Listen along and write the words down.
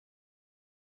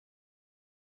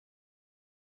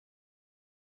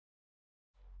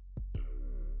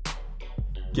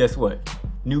Guess what?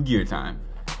 New gear time.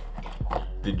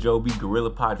 The Joby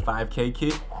Gorillapod 5K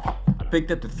kit. I picked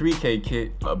up the 3K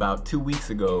kit about 2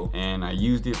 weeks ago and I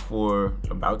used it for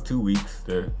about 2 weeks,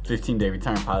 the 15-day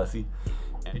return policy.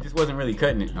 And it just wasn't really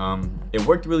cutting it. It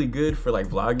worked really good for like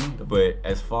vlogging, but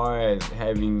as far as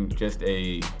having just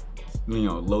a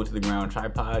low to the ground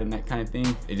tripod and that kind of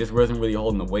thing, it just wasn't really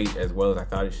holding the weight as well as I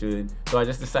thought it should. So I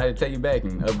just decided to take it back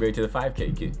and upgrade to the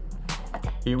 5K kit.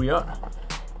 Here we are.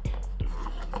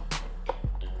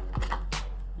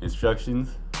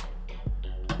 Instructions.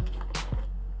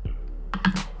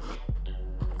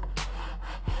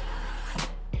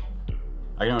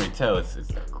 I can already tell it's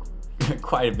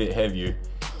quite a bit heavier.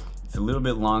 It's a little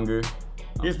bit longer.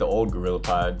 Here's the old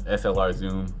Gorillapod SLR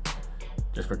zoom,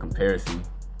 just for comparison.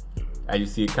 As you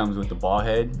see, it comes with the ball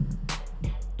head.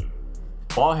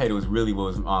 Ball head was really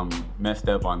what was messed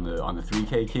up on the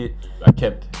 3K kit. I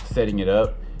kept setting it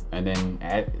up, and then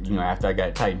after I got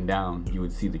it tightened down, you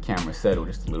would see the camera settle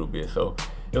just a little bit. So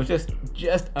it was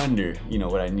just under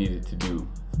what I needed to do.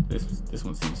 This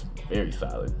one seems very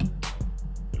solid.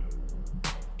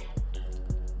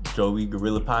 Joby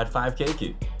Gorillapod 5K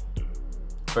kit.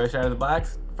 Fresh out of the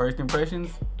box, first impressions,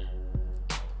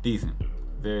 decent.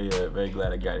 Very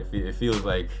glad I got it. It feels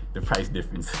like the price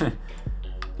difference.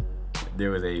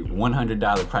 There was a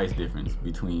 $100 price difference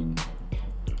between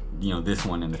this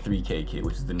one and the 3K kit,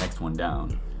 which is the next one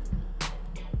down.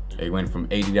 It went from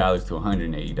 $80 to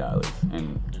 $180,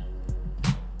 and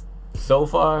so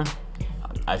far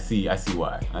I see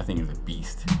why. I think it's a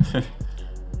beast.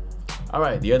 All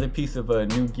right, the other piece of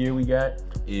new gear we got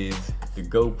is the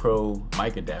GoPro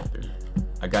Mic Adapter.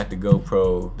 I got the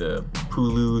GoPro, the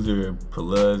Pulus or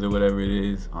Puluz or whatever it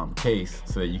is, case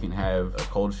so that you can have a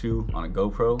cold shoe on a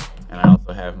GoPro. And I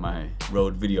also have my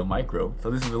Rode Video Micro.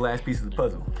 So this is the last piece of the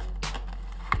puzzle.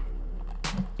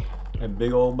 That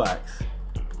big old box.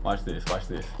 Watch this, watch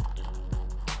this.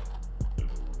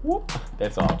 Whoop,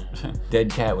 that's all.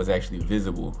 Dead cat was actually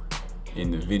visible in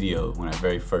the video when I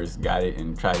very first got it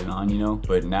and tried it on,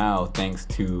 but now thanks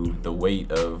to the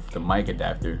weight of the mic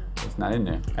adapter, it's not in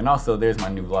there. And also there's my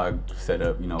new vlog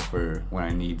setup, for when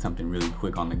I need something really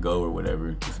quick on the go or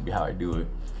whatever. This will be how I do it.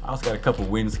 I also got a couple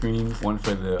windscreens, one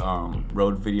for the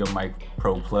Rode Video Mic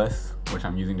Pro Plus, which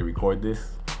I'm using to record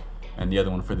this, and the other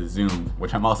one for the Zoom,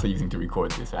 which I'm also using to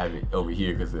record this. I have it over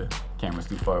here because the camera's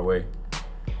too far away.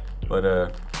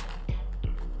 But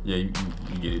yeah, you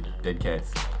get it, dead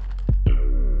cats.